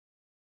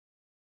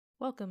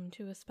Welcome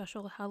to a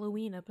special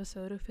Halloween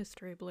episode of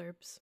History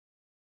Blurbs.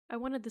 I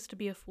wanted this to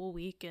be a full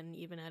week and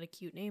even had a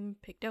cute name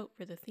picked out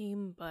for the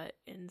theme, but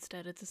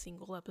instead it's a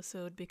single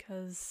episode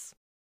because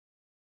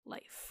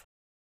life.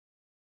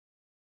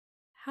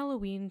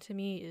 Halloween to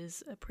me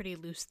is a pretty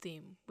loose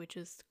theme, which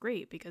is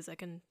great because I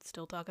can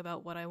still talk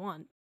about what I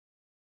want.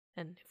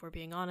 And if we're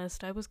being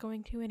honest, I was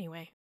going to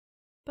anyway.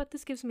 But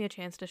this gives me a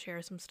chance to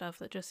share some stuff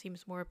that just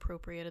seems more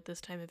appropriate at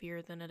this time of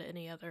year than at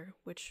any other,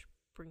 which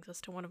brings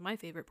us to one of my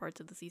favorite parts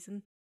of the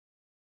season: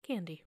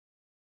 candy.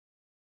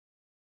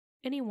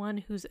 Anyone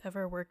who's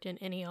ever worked in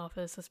any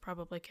office has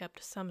probably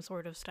kept some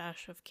sort of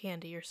stash of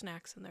candy or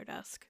snacks in their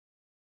desk.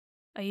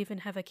 I even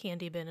have a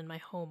candy bin in my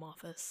home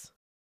office.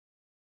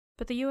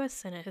 But the US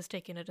Senate has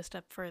taken it a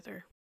step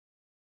further.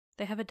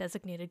 They have a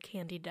designated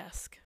candy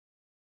desk.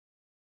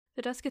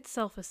 The desk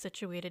itself is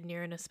situated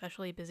near an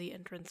especially busy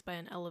entrance by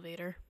an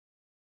elevator.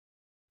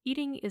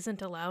 Eating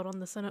isn't allowed on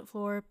the Senate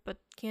floor, but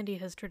candy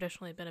has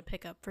traditionally been a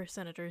pickup for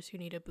senators who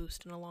need a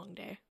boost in a long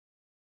day.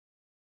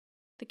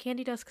 The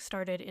candy desk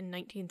started in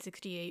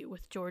 1968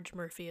 with George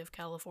Murphy of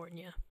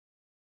California.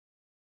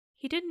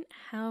 He didn't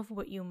have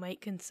what you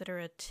might consider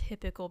a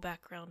typical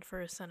background for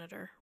a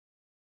senator.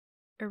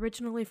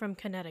 Originally from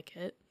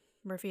Connecticut,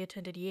 Murphy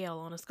attended Yale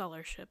on a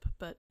scholarship,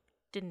 but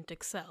didn't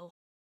excel.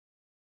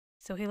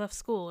 So he left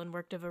school and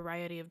worked a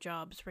variety of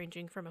jobs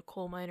ranging from a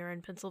coal miner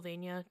in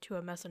Pennsylvania to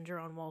a messenger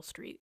on Wall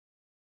Street.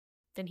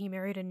 Then he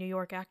married a New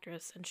York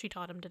actress and she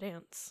taught him to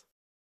dance.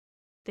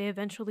 They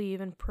eventually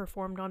even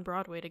performed on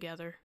Broadway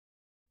together.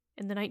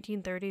 In the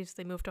 1930s,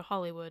 they moved to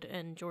Hollywood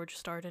and George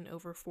starred in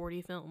over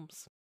 40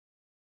 films.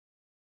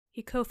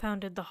 He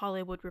co-founded the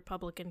Hollywood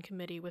Republican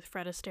Committee with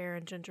Fred Astaire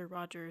and Ginger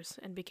Rogers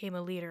and became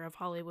a leader of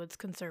Hollywood's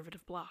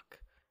conservative bloc,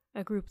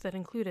 a group that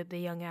included the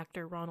young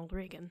actor Ronald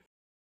Reagan.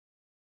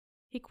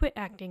 He quit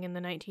acting in the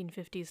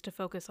 1950s to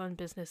focus on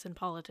business and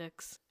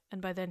politics,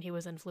 and by then he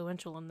was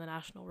influential in the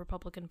National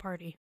Republican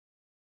Party.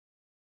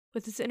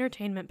 With his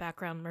entertainment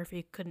background,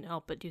 Murphy couldn't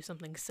help but do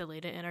something silly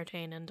to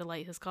entertain and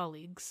delight his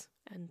colleagues,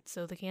 and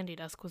so the candy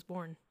desk was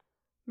born.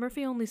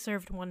 Murphy only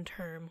served one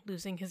term,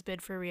 losing his bid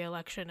for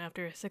re-election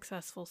after a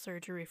successful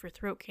surgery for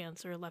throat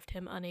cancer left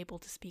him unable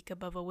to speak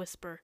above a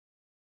whisper,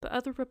 but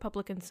other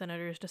Republican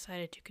senators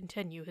decided to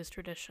continue his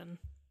tradition.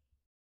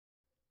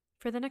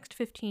 For the next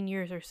 15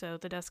 years or so,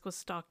 the desk was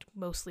stocked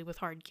mostly with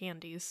hard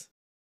candies.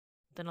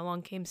 Then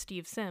along came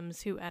Steve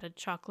Sims, who added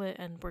chocolate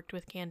and worked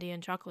with candy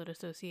and chocolate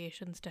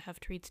associations to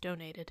have treats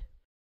donated.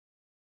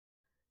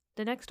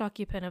 The next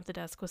occupant of the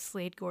desk was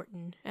Slade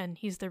Gorton, and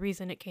he's the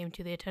reason it came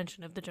to the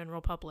attention of the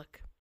general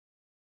public.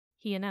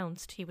 He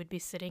announced he would be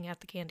sitting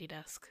at the candy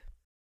desk.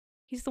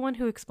 He's the one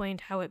who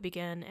explained how it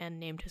began and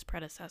named his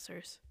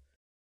predecessors.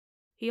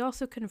 He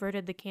also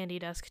converted the candy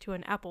desk to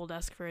an apple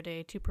desk for a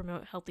day to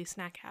promote healthy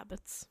snack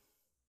habits.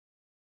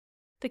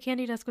 The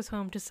candy desk was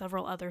home to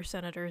several other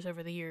senators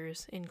over the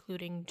years,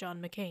 including John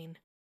McCain.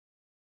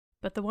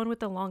 But the one with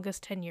the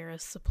longest tenure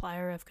as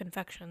supplier of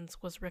confections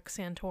was Rick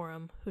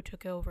Santorum, who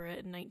took over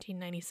it in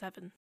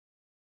 1997.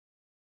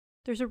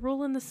 There's a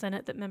rule in the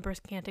Senate that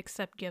members can't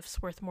accept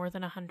gifts worth more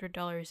than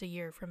 $100 a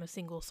year from a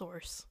single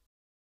source.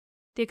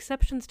 The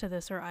exceptions to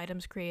this are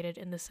items created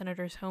in the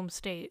senator's home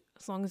state,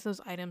 as long as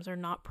those items are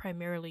not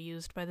primarily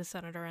used by the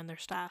senator and their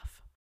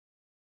staff.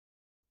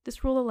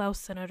 This rule allows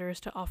senators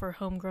to offer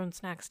homegrown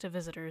snacks to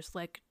visitors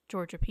like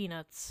Georgia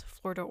peanuts,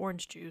 Florida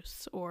orange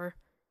juice, or,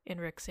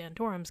 in Rick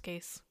Santorum's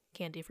case,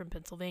 candy from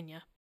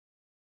Pennsylvania.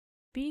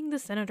 Being the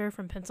senator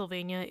from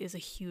Pennsylvania is a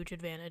huge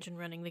advantage in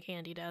running the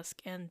candy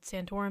desk, and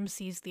Santorum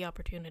seized the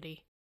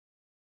opportunity.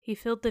 He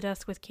filled the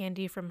desk with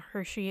candy from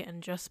Hershey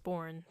and Just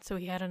Born, so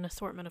he had an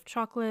assortment of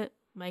chocolate,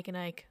 Mike and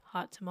Ike,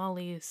 hot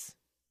tamales.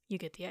 You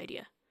get the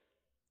idea.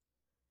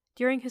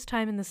 During his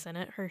time in the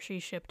Senate, Hershey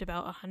shipped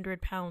about 100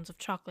 pounds of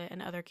chocolate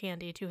and other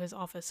candy to his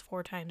office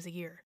 4 times a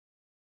year.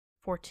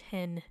 For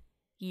 10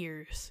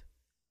 years.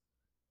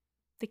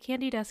 The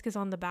candy desk is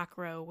on the back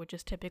row, which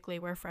is typically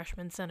where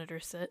freshman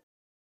senators sit.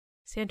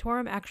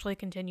 Santorum actually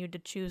continued to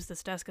choose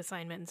this desk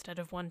assignment instead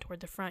of one toward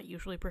the front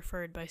usually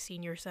preferred by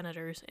senior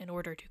senators in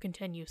order to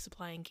continue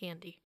supplying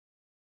candy.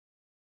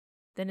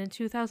 Then in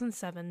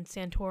 2007,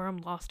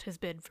 Santorum lost his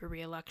bid for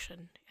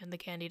re-election, and the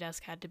candy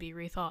desk had to be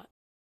rethought.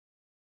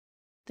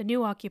 The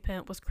new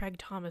occupant was Craig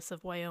Thomas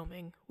of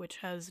Wyoming, which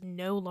has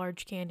no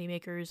large candy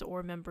makers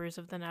or members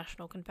of the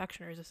National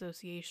Confectioners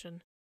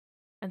Association,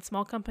 and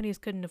small companies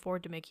couldn't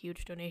afford to make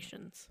huge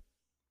donations.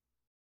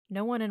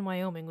 No one in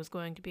Wyoming was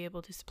going to be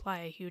able to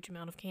supply a huge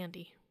amount of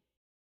candy.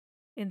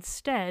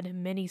 Instead,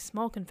 many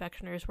small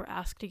confectioners were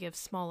asked to give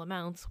small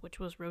amounts, which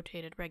was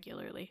rotated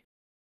regularly.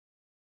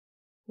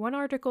 One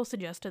article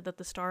suggested that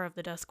the star of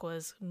the desk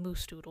was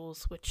Moose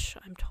Doodles, which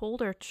I'm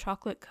told are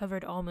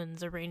chocolate-covered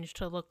almonds arranged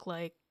to look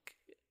like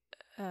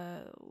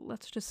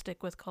let's just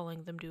stick with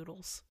calling them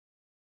doodles.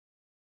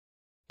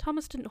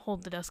 Thomas didn't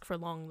hold the desk for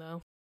long,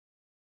 though.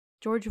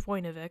 George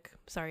Voinovich,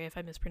 sorry if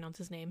I mispronounce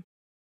his name,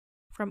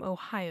 from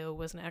Ohio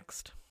was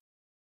next.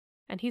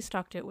 And he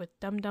stocked it with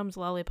Dum Dums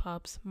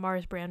lollipops,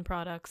 Mars brand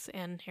products,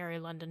 and Harry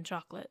London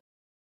chocolate.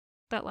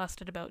 That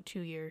lasted about 2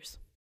 years.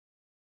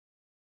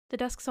 The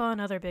desk saw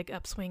another big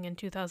upswing in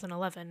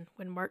 2011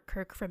 when Mark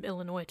Kirk from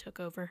Illinois took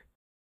over.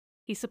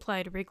 He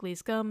supplied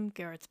Wrigley's gum,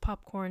 Garrett's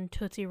popcorn,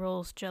 Tootsie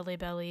Rolls, Jelly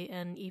Belly,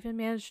 and even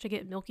managed to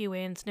get Milky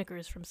Way and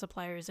Snickers from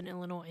suppliers in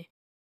Illinois.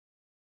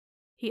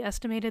 He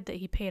estimated that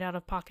he paid out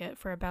of pocket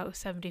for about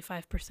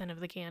 75%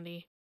 of the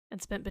candy,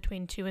 and spent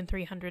between $200 and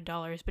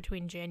 $300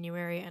 between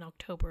January and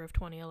October of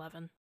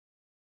 2011.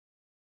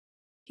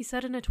 He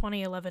said in a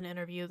 2011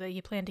 interview that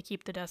he planned to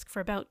keep the desk for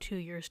about 2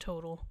 years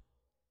total.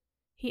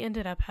 He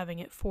ended up having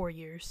it 4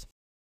 years.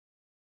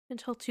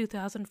 Until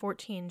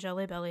 2014,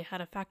 Jelly Belly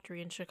had a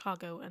factory in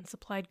Chicago and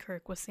supplied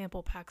Kirk with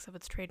sample packs of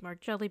its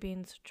trademark jelly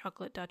beans,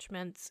 chocolate Dutch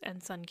mints,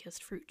 and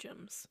sun-kissed fruit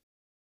gems.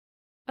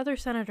 Other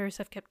senators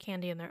have kept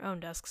candy in their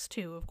own desks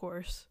too, of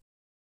course.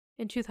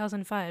 In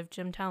 2005,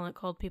 Jim Talent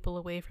called people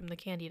away from the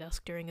candy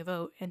desk during a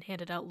vote and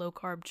handed out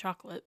low-carb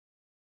chocolate.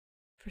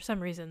 For some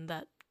reason,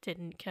 that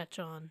didn't catch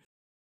on.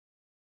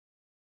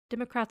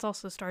 Democrats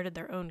also started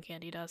their own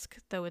candy desk,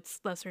 though it's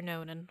lesser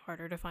known and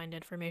harder to find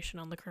information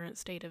on the current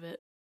state of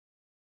it.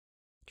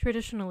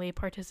 Traditionally,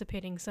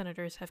 participating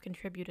senators have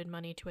contributed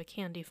money to a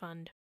candy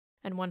fund,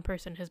 and one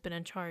person has been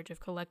in charge of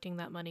collecting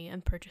that money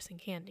and purchasing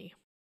candy.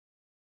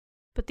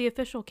 But the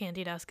official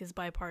candy desk is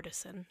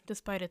bipartisan,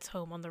 despite its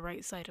home on the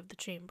right side of the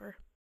chamber.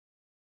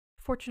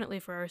 Fortunately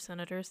for our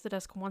senators, the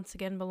desk once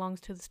again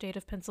belongs to the state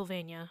of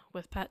Pennsylvania,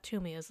 with Pat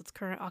Toomey as its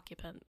current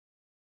occupant.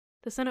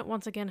 The Senate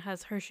once again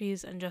has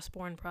Hershey's and Just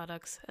Born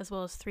products, as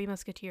well as 3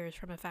 Musketeers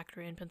from a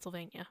factory in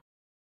Pennsylvania.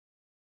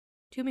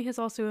 Toomey has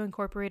also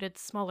incorporated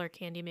smaller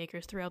candy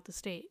makers throughout the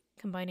state,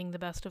 combining the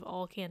best of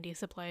all candy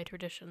supply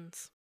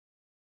traditions.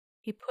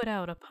 He put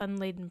out a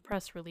pun-laden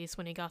press release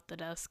when he got the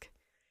desk.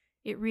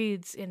 It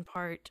reads, in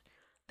part,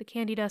 "The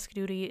candy desk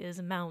duty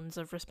is mounds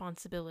of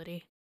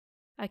responsibility.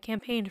 I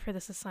campaigned for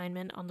this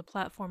assignment on the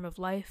platform of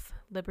life,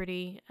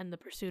 liberty, and the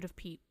pursuit of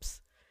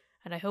peeps,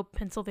 and I hope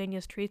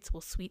Pennsylvania's treats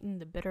will sweeten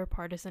the bitter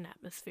partisan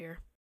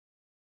atmosphere."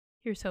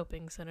 Here's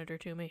hoping, Senator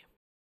Toomey.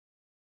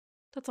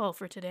 That's all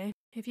for today.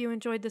 If you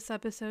enjoyed this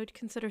episode,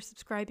 consider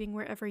subscribing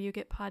wherever you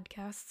get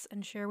podcasts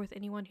and share with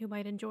anyone who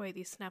might enjoy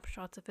these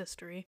snapshots of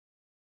history.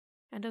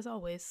 And as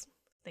always,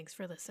 thanks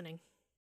for listening.